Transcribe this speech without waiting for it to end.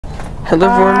Hello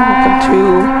everyone, welcome to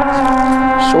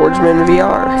Swordsman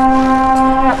VR.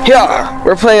 Here,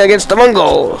 we're playing against the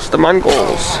Mongols. I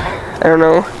don't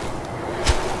know.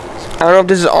 I don't know if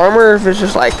this is armor or if it's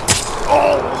just like...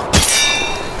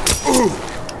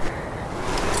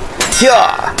 Here.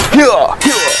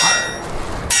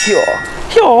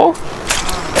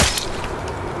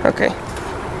 Okay.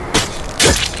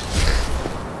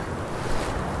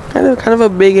 Kind of a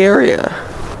big area.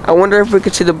 I wonder if we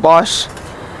could see the boss,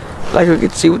 like we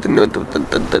could see with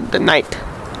the knight.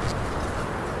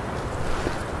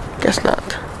 Guess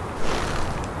not.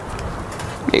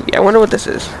 Maybe. I wonder what this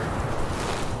is.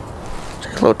 It's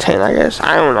like a little tent, I guess.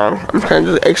 I don't know. I'm kind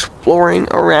of just exploring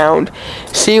around,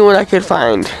 seeing what I could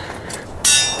find.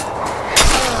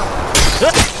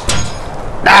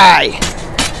 Die!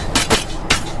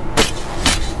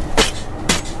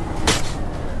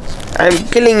 I'm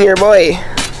killing your boy.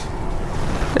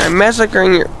 I'm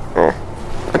massacring your... Oh.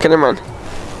 Okay, never mind.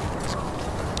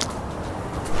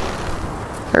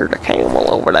 There's a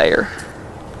camel over there.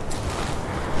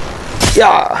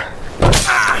 Yeah!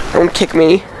 Don't kick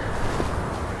me.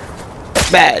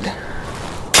 Bad.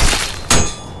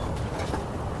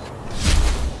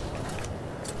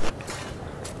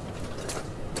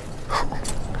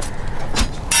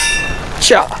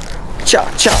 Cha.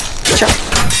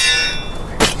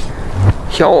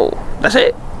 Yo, that's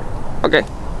it. Okay.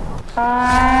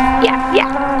 Yeah.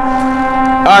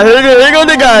 Here go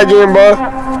the guy again, bro.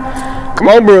 Come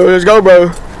on, bro. Let's go,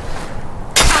 bro.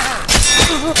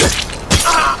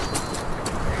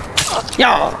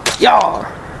 Yeah.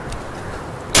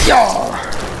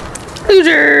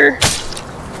 Loser.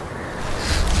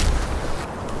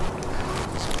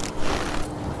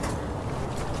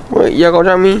 Wait, y'all gonna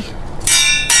jump me?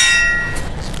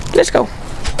 Let's go.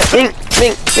 Bing.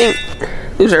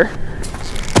 Loser.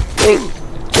 Bing.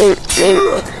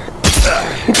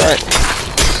 Alright.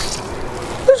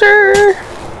 Loser.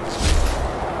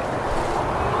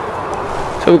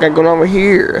 So we got going over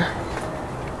here.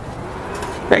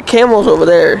 Got camels over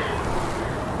there.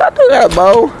 I still got a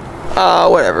bow.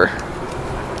 Whatever.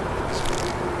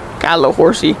 Got a little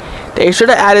horsey. They should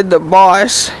have added the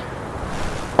boss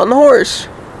on the horse.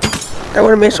 That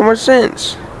would have made so much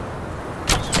sense.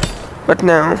 But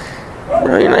no.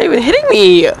 Bro, you're not even hitting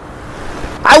me.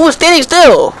 I was standing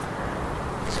still.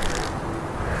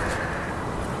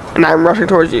 And I'm rushing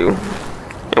towards you.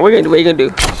 And what are you gonna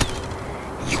do?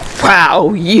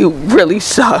 Wow, you really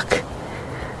suck.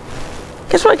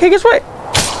 Guess what? Guess what?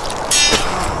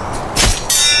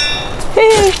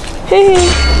 Hey.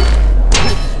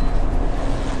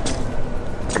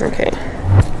 Okay.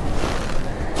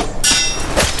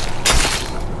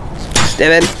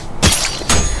 Step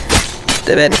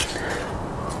in.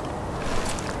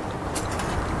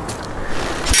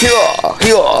 Yo.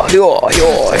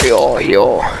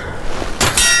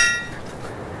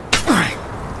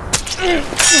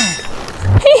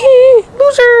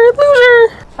 Loser.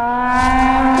 I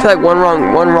feel like one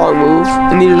wrong move,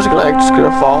 and you're just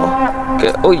gonna fall.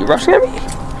 Okay. Oh, you rushing at me?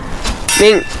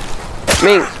 Ming.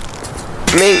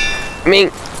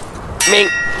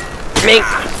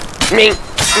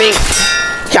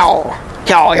 Yo.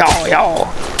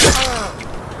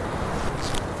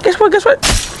 Guess what?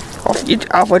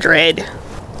 Off with your head.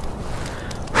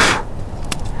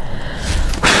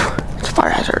 It's a fire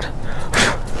hazard.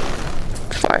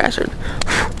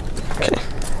 Okay.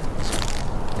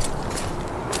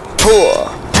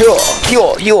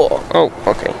 Oh,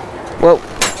 okay. Well.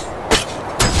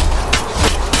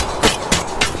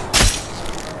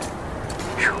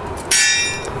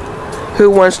 Who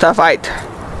wants to fight?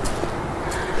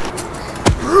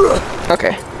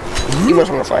 Okay. You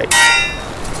must want to fight.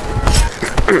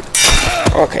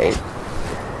 Okay.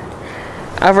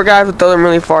 I forgot to throw them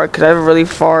really far because I have really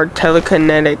far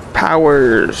telekinetic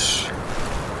powers.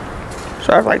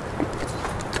 So I have like...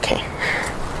 Okay.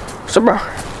 So bro.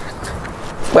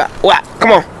 What?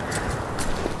 Come on.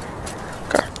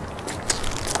 Okay.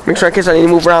 Make sure in case I need to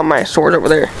move around my sword over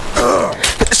there.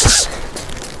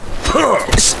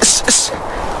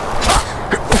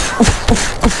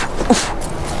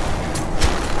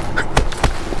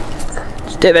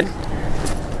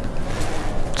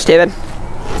 Steven.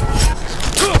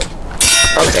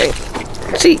 Okay.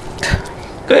 See.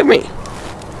 Go at me.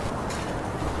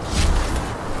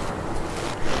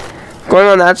 Going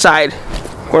on that side.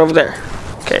 Going over there.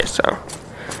 Okay, so.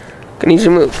 Gonna need you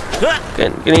to move. Gonna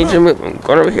need you to move. I'm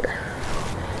going over here.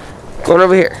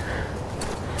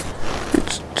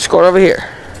 Just going over here.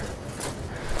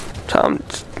 Tom,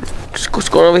 just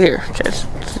going over here. Okay, just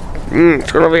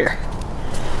going over here.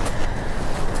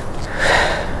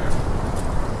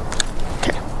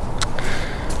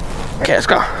 Okay, let's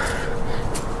go.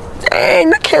 Dang,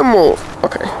 the camel.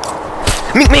 Okay.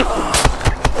 Mink, mink.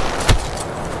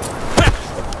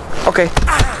 Okay.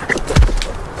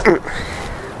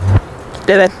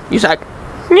 David, you suck.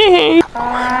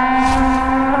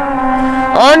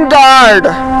 On guard.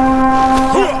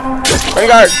 On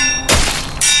guard.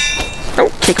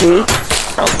 Don't kick me.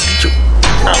 I'll beat you.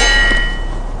 Ow.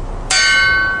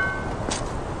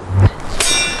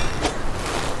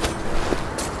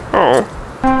 Oh.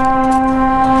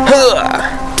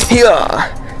 Yeah.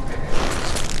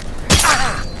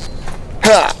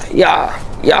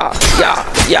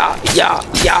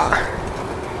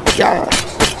 Yeah.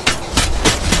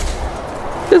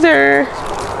 Loser.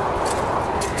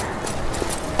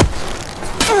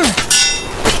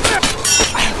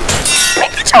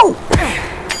 Pikachu!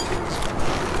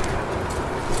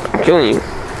 I'm killing you.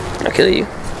 I'll kill you.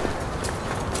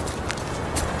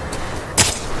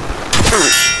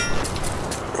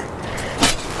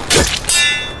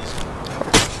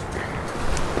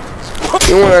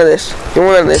 You want none of this. You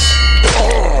want none of this.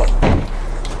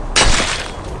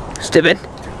 Stupid.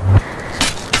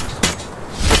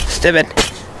 Stupid.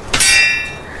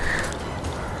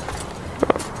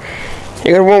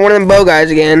 You're gonna want one of them bow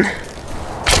guys again.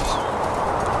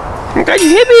 Oh my god, you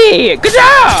hit me! Good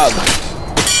job!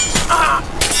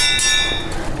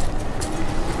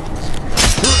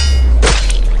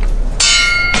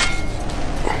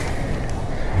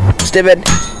 Stupid.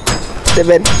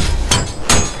 Stupid.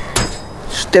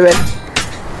 Stupid.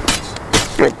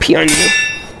 I'm gonna pee on you.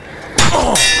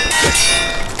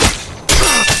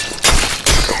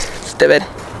 Stupid.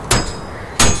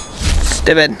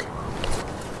 Stupid.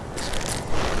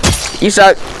 You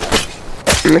suck.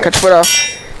 I'm gonna cut your foot off.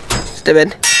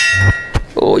 Stupid.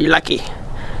 Oh, you're lucky.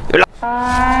 You're lucky.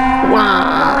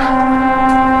 Wow.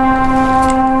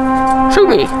 Shoot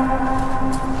me.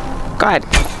 God.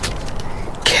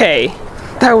 Okay.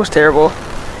 That was terrible.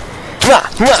 Mwah,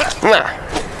 mwah, mwah.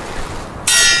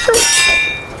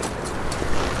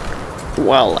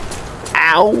 Well,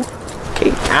 ow.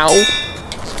 Okay, ow.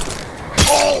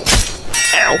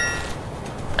 Ow.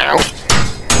 Ow.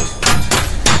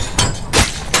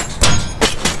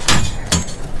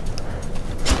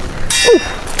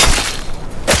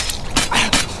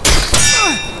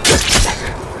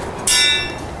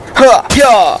 Huh,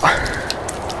 yeah.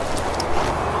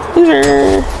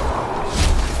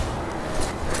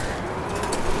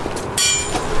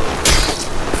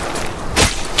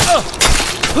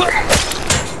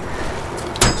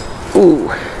 Ooh.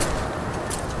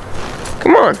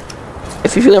 Come on.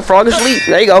 If you feel a frog asleep,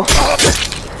 there you go.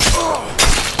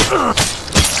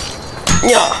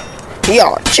 Yeah.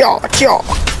 Yeah, chaw, chaw.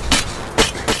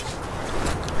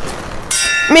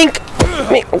 Mink.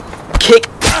 Mink. Kick.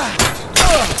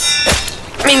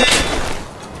 Mink.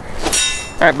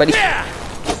 Alright, buddy.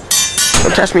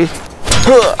 Don't touch me.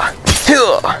 Huh.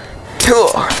 Huh.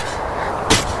 Huh.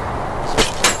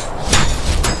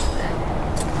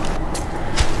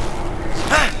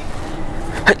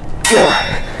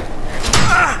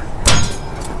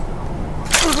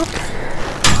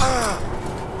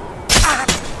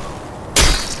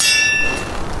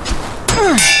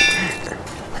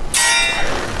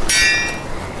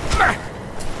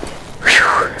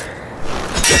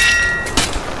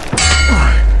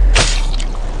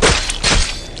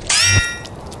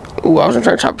 Ooh, I was gonna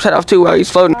try to chop his head off too while he's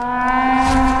floating.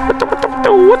 What the?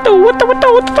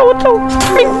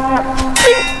 Mink,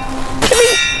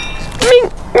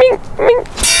 mink, mink, mink,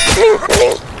 mink,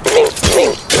 mink, mink,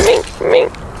 mink, mink,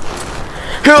 mink.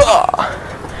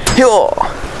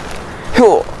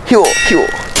 Here, here.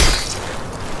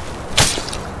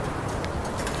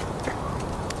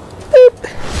 Beep.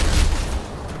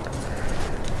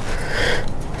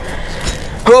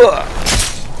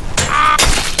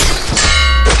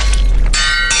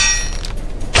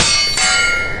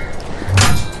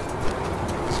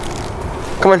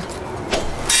 Come on.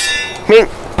 Mink.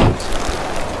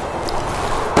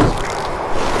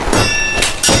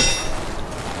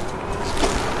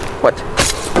 What?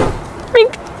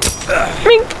 Mink.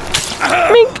 Mink.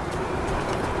 Mink.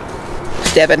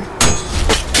 Stabbing.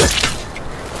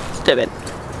 Stabbing.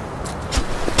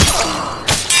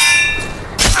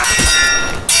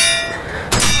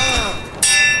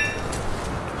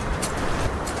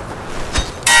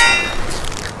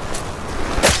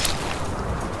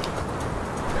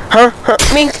 Huh? Huh?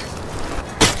 Mink?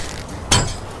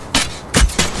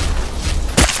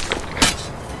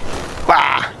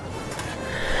 Wow.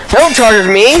 Don't charge at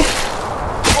me!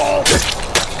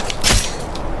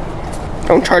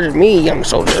 Don't charge at me, young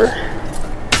soldier.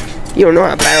 You don't know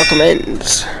how battle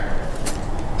commends.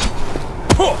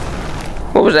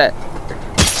 What was that?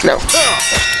 No.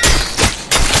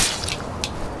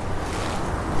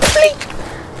 Blink.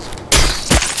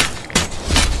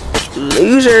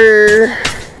 Loser.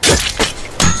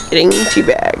 Getting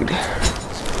teabagged.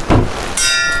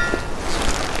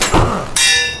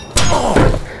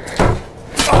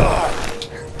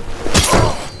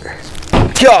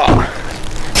 Yeah.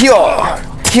 Yeah.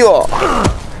 Yeah.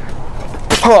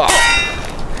 Huh.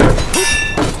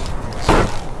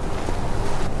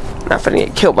 Not finna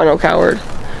get killed by no coward.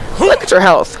 Look at your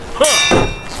health.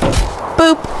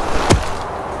 Boop.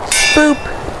 Boop.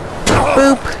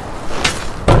 Boop.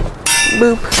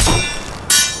 Boop.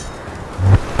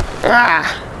 Ah.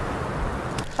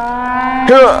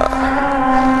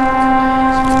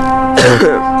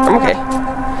 I'm okay.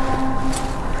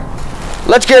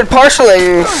 Let's get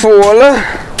parceling, fool.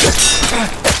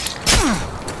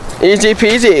 Easy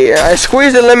peasy. I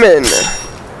squeeze the lemon.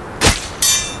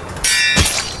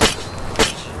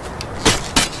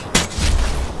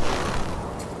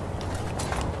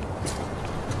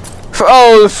 For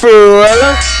all fool.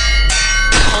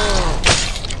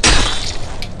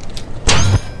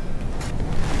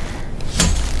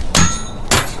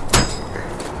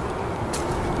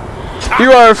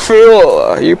 You are a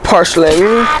fool, you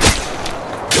parceling.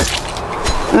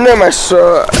 No, my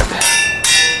sword.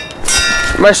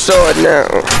 My sword, no.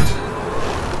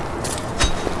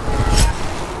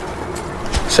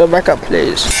 So back up,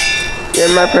 please. You're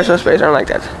in my personal space, I don't like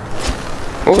that.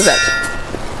 What was that?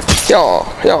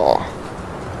 Yaw, yaw.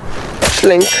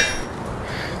 Slink.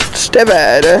 Step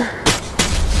at.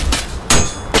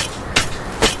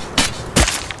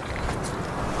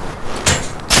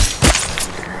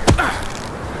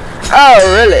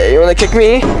 Oh, really? You wanna kick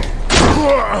me?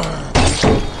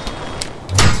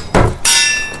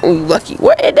 Ooh, lucky.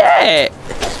 What is that?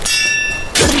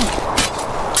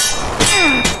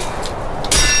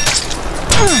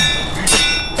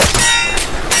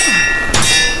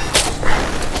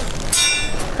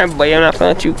 Hey boy, I'm not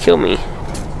gonna let you kill me.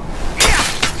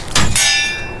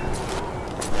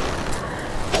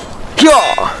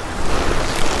 Yeah.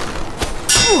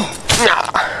 Nah.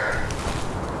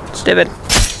 Stupid.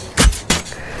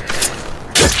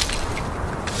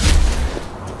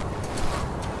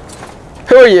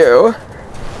 Who are you?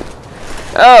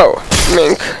 Oh,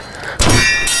 mink.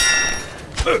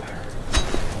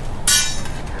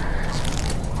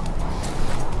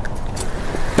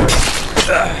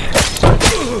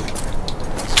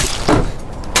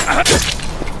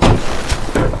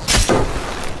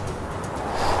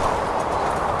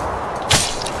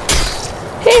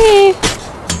 Hey,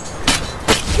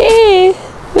 hey,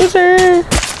 loser.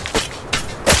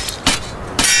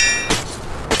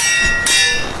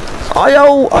 Oh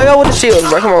yo with the shield,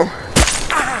 bro, come on.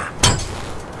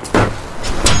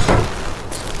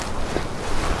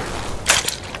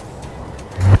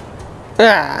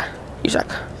 Ah, you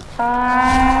suck.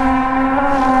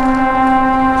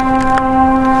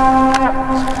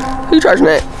 Who you charging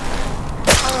it?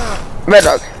 Bad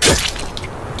dog.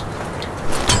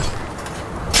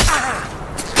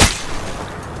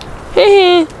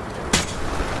 Hehe.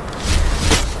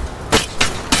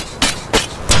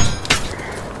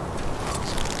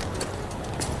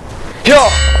 Yo.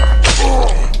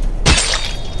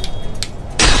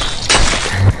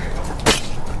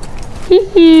 Hee.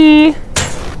 Hee.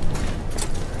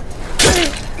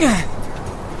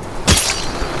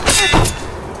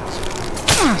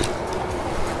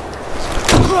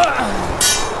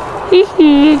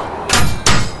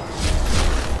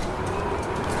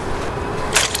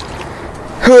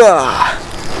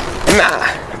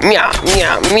 Meow,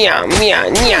 meow, meow, meow,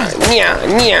 meow, meow,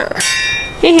 meow.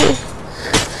 Hee.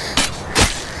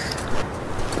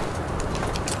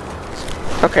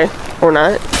 Okay, or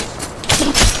not.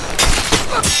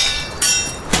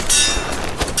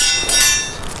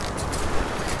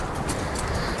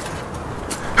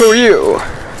 Who are you?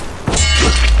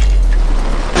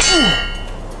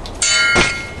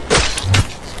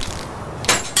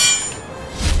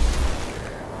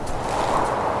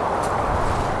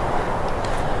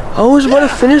 I was about to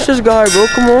finish this guy, bro.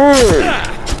 Come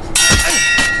on.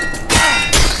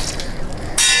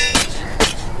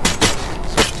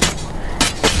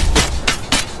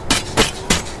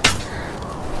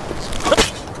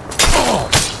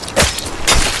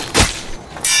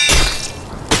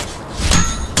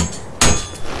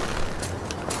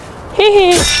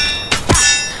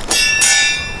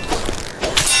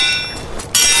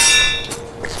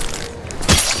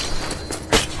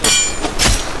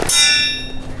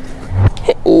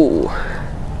 Ooh.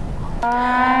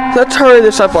 Let's hurry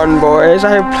this up on, boys.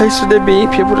 I have places to be,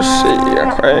 people to see,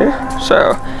 okay?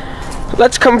 So,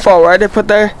 let's come forward and put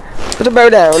the bow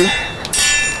down.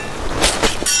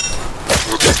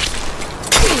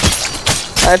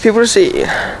 I have people to see.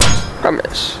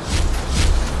 Promise.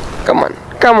 Come on.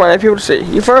 Come on, I have people to see.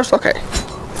 You first? Okay.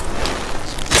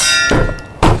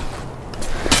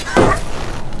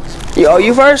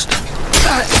 You first?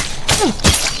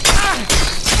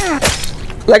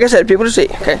 Like I said, people to see.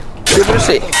 Okay. People to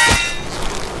see.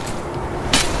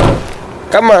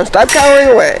 Come on, stop cowering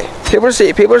away. People to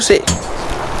see. People to see.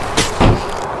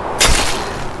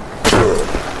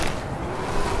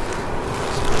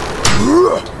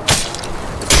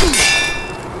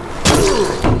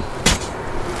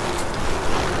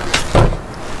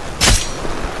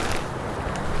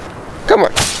 Come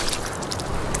on.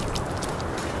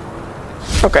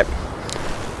 Okay.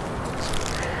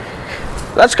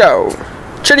 Let's go.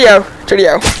 Cheerio.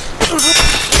 Cheerio.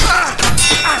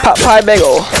 Pot pie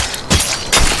bagel.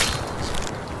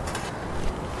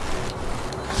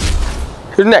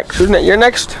 Who's next? Who's next? You're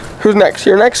next? Who's next?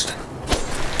 You're next?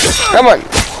 Come on.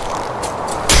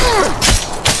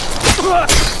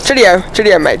 Cheerio.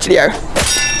 Cheerio, mate. Cheerio.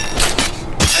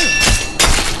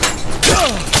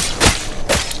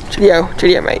 Cheerio.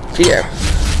 Cheerio, mate. Cheerio.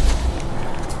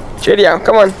 Cheerio.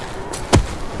 Come on.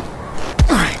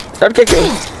 Stop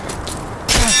kicking.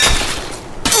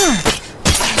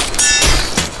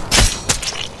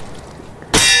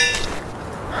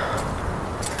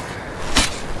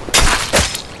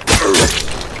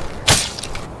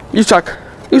 You suck.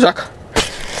 You suck.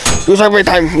 You suck every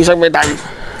time. You suck every time.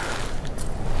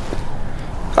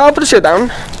 I'll put the shit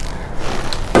down.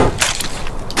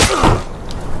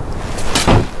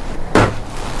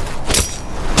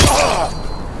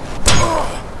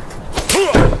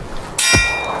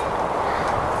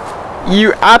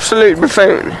 You absolute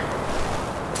buffoon.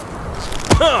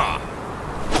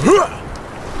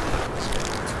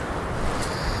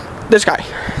 This guy.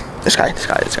 This guy. This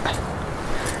guy. This guy.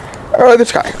 Oh,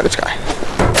 this guy. Oh, this guy.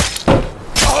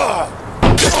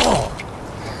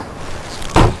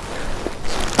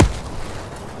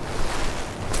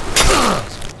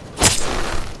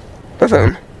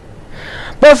 Buffoon.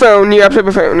 Buffoon, you absolute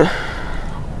buffoon.